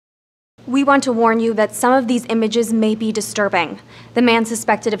We want to warn you that some of these images may be disturbing. The man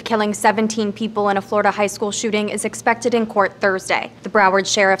suspected of killing 17 people in a Florida high school shooting is expected in court Thursday. The Broward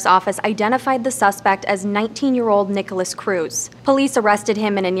Sheriff's Office identified the suspect as 19-year-old Nicholas Cruz. Police arrested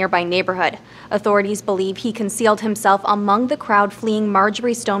him in a nearby neighborhood. Authorities believe he concealed himself among the crowd fleeing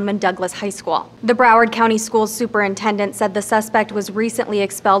Marjory Stoneman Douglas High School. The Broward County Schools superintendent said the suspect was recently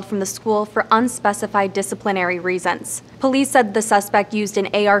expelled from the school for unspecified disciplinary reasons. Police said the suspect used an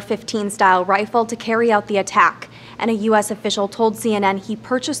AR-15 style rifle to carry out the attack, and a U.S. official told CNN he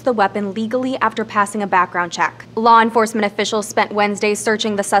purchased the weapon legally after passing a background check. Law enforcement officials spent Wednesday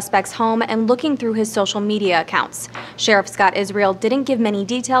searching the suspect's home and looking through his social media accounts. Sheriff Scott Israel didn't give many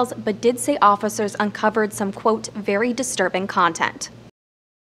details, but did say officers uncovered some, quote, very disturbing content.